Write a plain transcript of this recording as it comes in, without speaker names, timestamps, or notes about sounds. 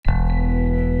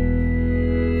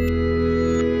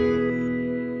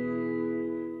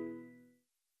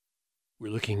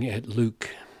looking at Luke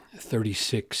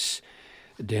 36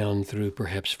 down through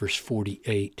perhaps verse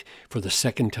 48 for the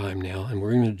second time now, and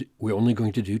we're only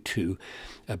going to do two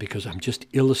because I'm just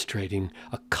illustrating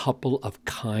a couple of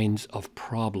kinds of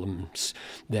problems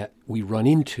that we run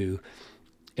into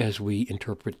as we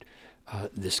interpret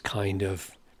this kind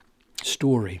of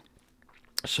story.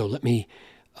 So let me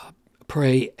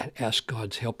pray and ask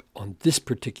God's help on this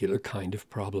particular kind of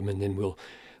problem, and then we'll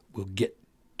get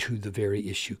to the very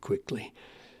issue quickly.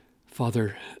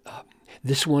 Father,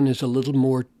 this one is a little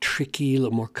more tricky, a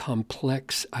little more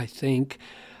complex, I think.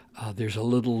 There's a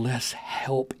little less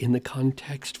help in the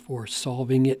context for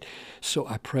solving it. So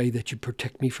I pray that you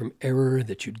protect me from error,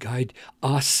 that you'd guide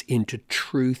us into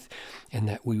truth, and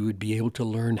that we would be able to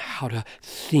learn how to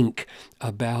think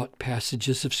about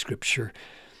passages of Scripture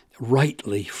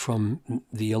rightly from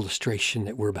the illustration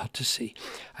that we're about to see.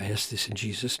 I ask this in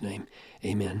Jesus' name.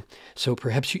 Amen. So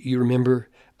perhaps you remember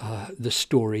the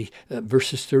story.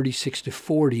 Verses 36 to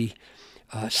 40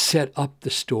 set up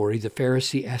the story. The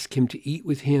Pharisee asked him to eat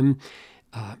with him,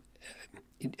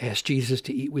 asked Jesus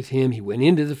to eat with him. He went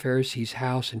into the Pharisee's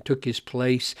house and took his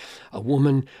place. A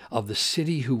woman of the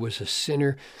city who was a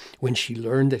sinner, when she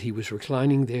learned that he was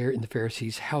reclining there in the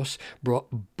Pharisee's house,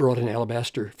 brought an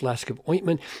alabaster flask of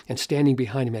ointment, and standing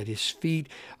behind him at his feet,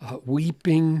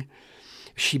 weeping,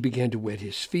 she began to wet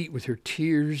his feet with her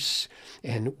tears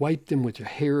and wiped them with the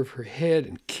hair of her head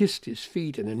and kissed his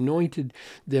feet and anointed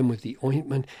them with the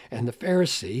ointment. And the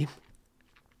Pharisee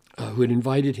who had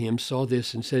invited him saw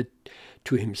this and said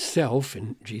to himself,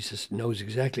 and Jesus knows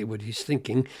exactly what he's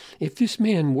thinking, if this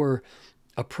man were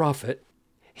a prophet,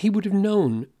 he would have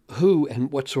known who and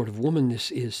what sort of woman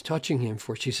this is touching him,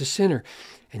 for she's a sinner.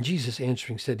 And Jesus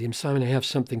answering said to him, Simon, I have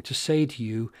something to say to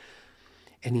you.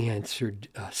 And he answered,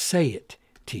 say it,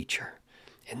 teacher.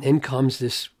 And then comes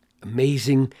this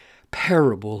amazing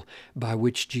parable by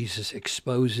which Jesus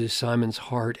exposes Simon's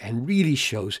heart and really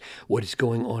shows what is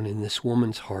going on in this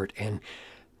woman's heart. And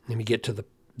let me get to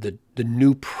the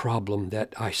new problem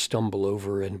that I stumble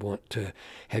over and want to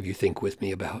have you think with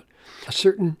me about. A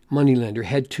certain moneylender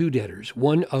had two debtors.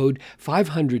 One owed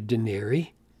 500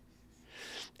 denarii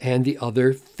and the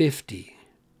other 50.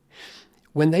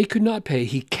 When they could not pay,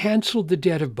 he canceled the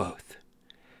debt of both.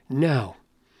 Now,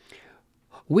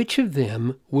 which of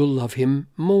them will love him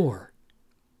more?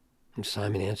 And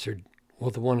Simon answered, well,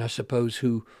 the one, I suppose,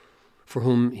 for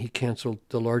whom he canceled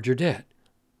the larger debt.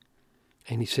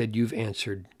 And he said, you've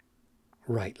answered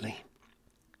rightly.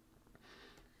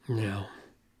 Now,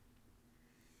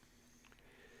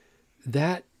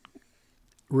 that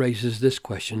raises this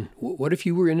question. What if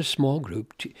you were in a small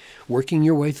group working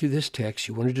your way through this text,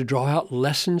 you wanted to draw out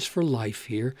lessons for life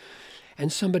here,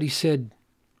 and somebody said,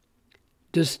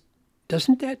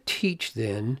 doesn't that teach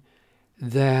then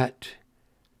that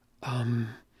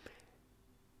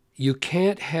you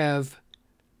can't have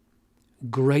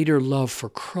greater love for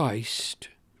Christ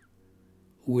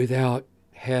without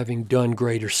having done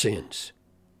greater sins?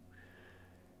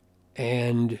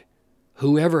 And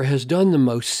whoever has done the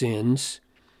most sins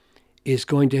is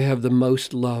going to have the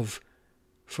most love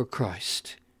for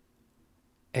Christ.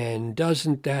 And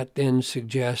doesn't that then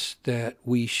suggest that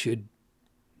we should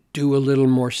do a little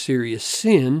more serious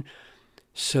sin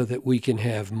so that we can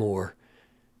have more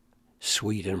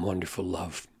sweet and wonderful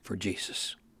love for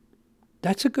Jesus?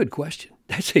 That's a good question.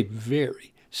 That's a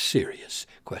very serious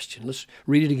question. Let's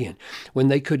read it again. When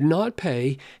they could not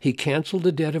pay, he canceled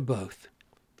the debt of both.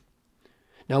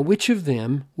 Now, which of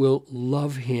them will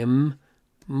love him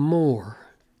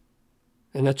more?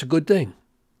 And that's a good thing.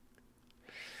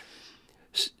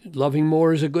 Loving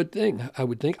more is a good thing, I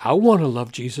would think. I want to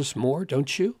love Jesus more,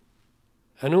 don't you?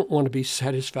 I don't want to be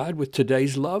satisfied with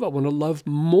today's love. I want to love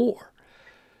more.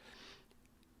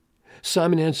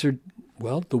 Simon answered,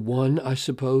 well, the one, I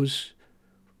suppose,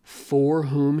 for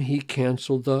whom he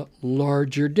canceled the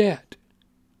larger debt.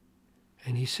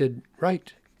 And he said,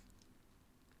 right.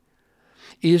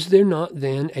 Is there not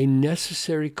then a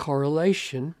necessary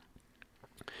correlation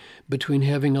between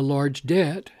having a large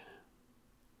debt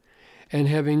and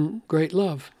having great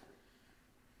love?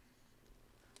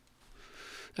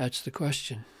 That's the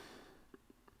question.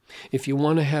 If you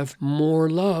want to have more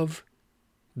love,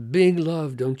 big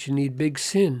love, don't you need big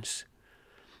sins?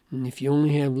 And if you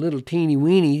only have little teeny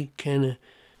weeny kind of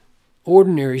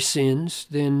ordinary sins,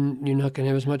 then you're not going to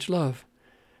have as much love.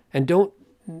 And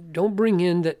don't bring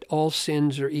in that all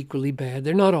sins are equally bad.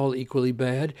 They're not all equally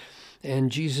bad.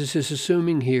 And Jesus is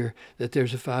assuming here that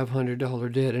there's a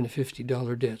 $500 debt and a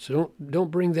 $50 debt. So don't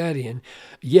bring that in.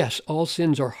 Yes, all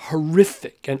sins are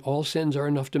horrific, and all sins are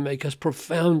enough to make us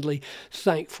profoundly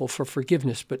thankful for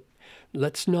forgiveness. But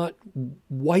Let's not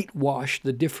whitewash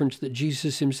the difference that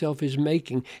Jesus himself is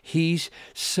making. He's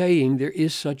saying there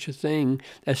is such a thing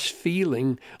as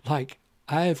feeling like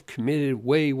I have committed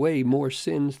way, way more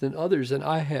sins than others, and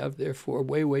I have, therefore,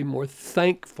 way, way more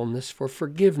thankfulness for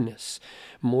forgiveness,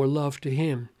 more love to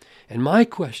him. And my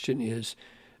question is,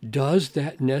 does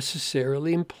that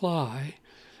necessarily imply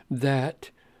that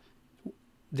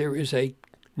there is a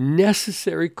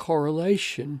necessary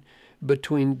correlation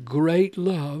between great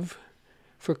love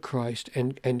for Christ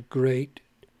and great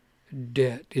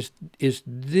debt? Is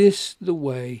this the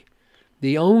way,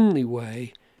 the only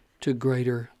way to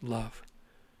greater love?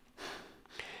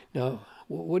 Now,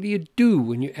 what do you do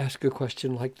when you ask a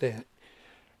question like that?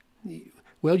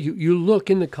 Well, you look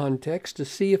in the context to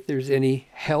see if there's any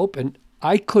help, and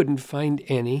I couldn't find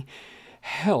any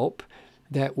help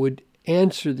that would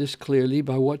answer this clearly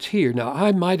by what's here. Now,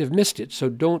 I might have missed it, so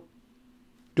don't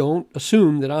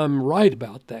assume that I'm right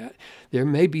about that. There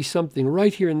may be something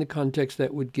right here in the context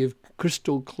that would give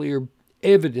crystal clear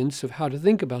evidence of how to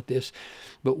think about this.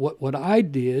 But what I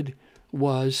did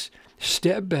was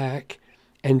step back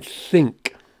and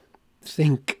think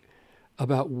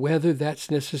about whether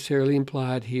that's necessarily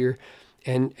implied here.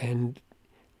 And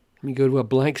let me go to a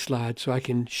blank slide so I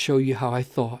can show you how I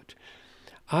thought.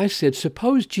 I said,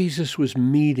 suppose Jesus was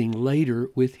meeting later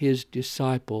with his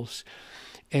disciples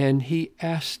and he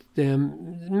asked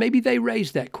them, maybe they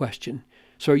raised that question.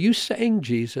 So are you saying,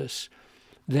 Jesus,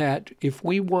 that if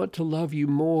we want to love you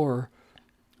more,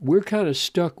 we're kind of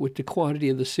stuck with the quantity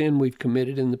of the sin we've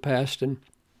committed in the past, and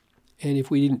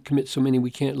if we didn't commit so many, we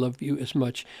can't love you as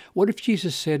much? What if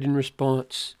Jesus said in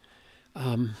response,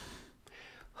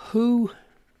 who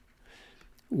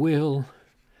will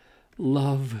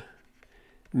love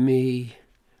me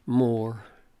more?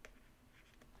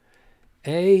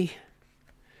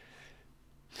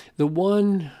 The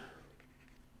one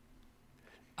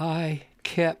I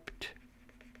kept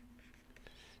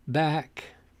back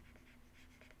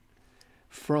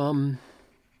from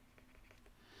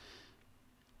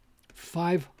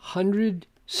 500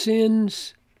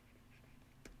 sins,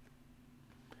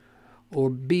 or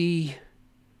B,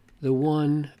 the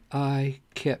one I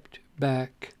kept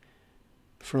back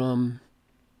from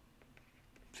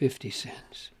 50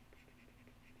 sins?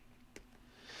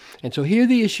 And so here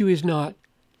the issue is not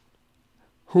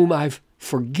whom I've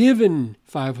forgiven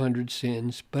 500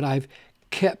 sins, but I've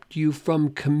kept you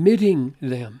from committing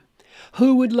them.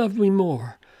 Who would love me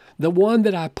more? The one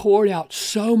that I poured out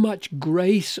so much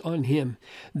grace on him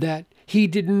that he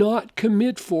did not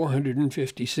commit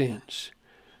 450 sins,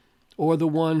 or the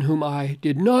one whom I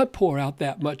did not pour out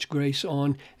that much grace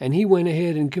on and he went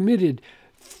ahead and committed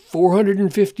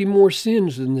 450 more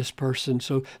sins than this person.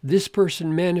 So this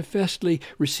person manifestly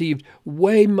received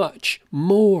way much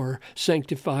more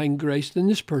sanctifying grace than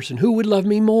this person. Who would love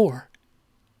me more?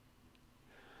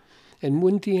 And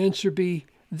wouldn't the answer be,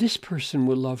 this person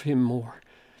will love him more,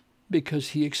 because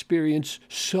he experienced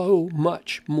so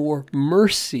much more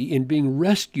mercy in being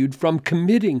rescued from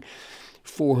committing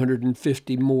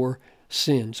 450 more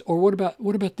sins? Or what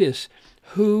about this?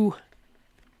 Who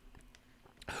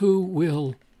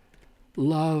will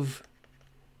love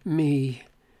me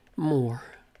more?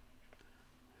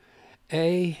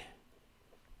 Put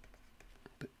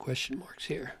question marks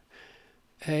here.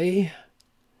 The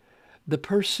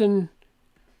person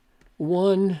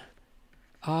one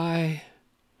I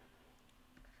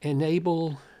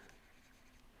enable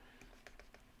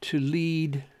to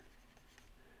lead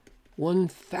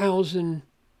 1,000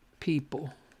 people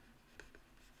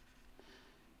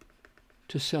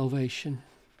to salvation,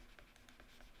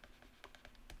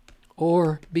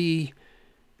 or be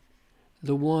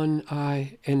the one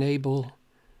I enable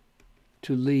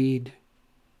to lead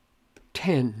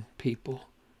 10 people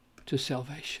to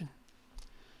salvation.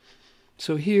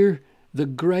 So here the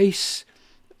grace,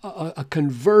 a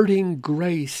converting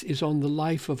grace, is on the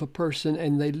life of a person,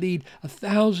 and they lead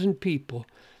 1,000 people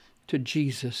to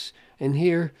Jesus. And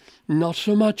here, not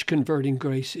so much converting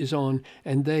grace is on,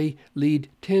 and they lead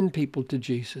 10 people to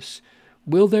Jesus.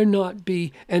 Will there not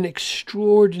be an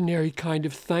extraordinary kind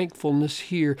of thankfulness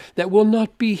here that will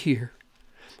not be here?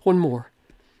 One more.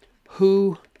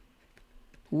 Who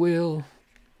will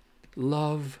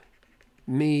love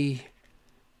me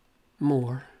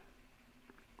more?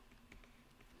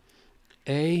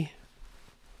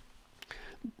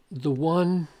 The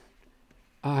one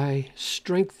I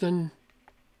strengthen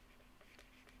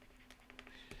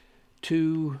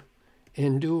to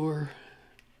endure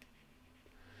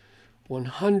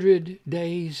 100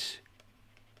 days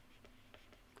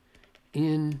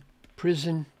in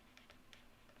prison,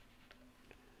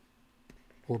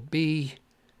 or B,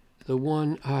 the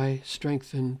one I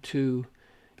strengthen to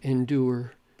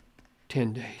endure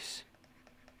 10 days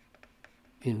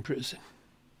in prison.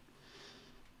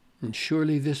 And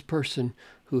surely this person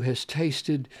who has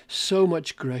tasted so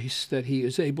much grace that he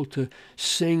is able to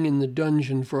sing in the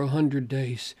dungeon for 100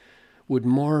 days would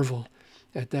marvel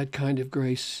at that kind of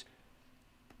grace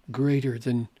greater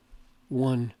than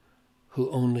one who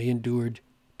only endured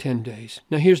 10 days.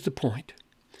 Now here's the point.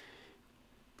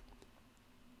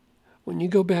 When you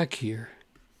go back here,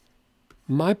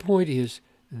 my point is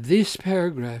this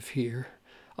paragraph here,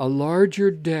 a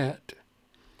larger debt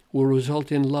will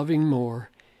result in loving more,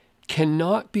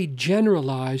 cannot be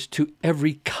generalized to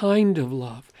every kind of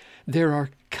love. There are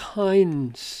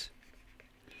kinds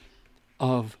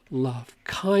of love,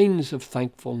 kinds of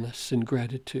thankfulness and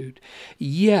gratitude.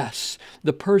 Yes,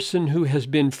 the person who has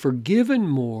been forgiven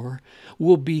more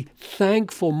will be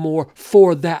thankful more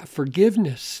for that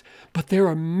forgiveness. But there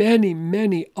are many,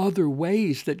 many other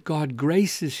ways that God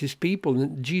graces his people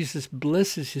and Jesus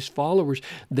blesses his followers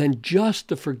than just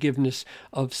the forgiveness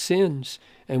of sins.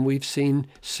 And we've seen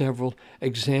several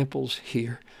examples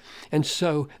here. And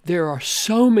so there are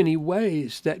so many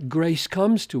ways that grace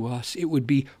comes to us. It would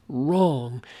be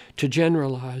wrong to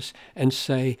generalize and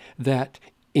say that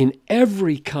in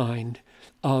every kind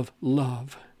of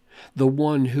love, the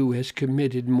one who has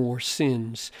committed more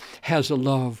sins has a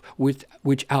love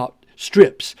which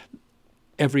outstrips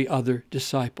every other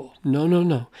disciple.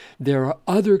 No. There are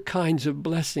other kinds of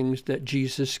blessings that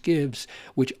Jesus gives,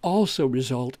 which also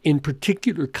result in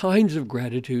particular kinds of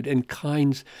gratitude and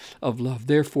kinds of love.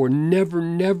 Therefore, never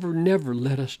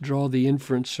let us draw the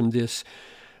inference from this,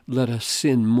 let us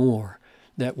sin more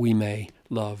that we may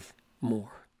love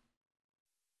more.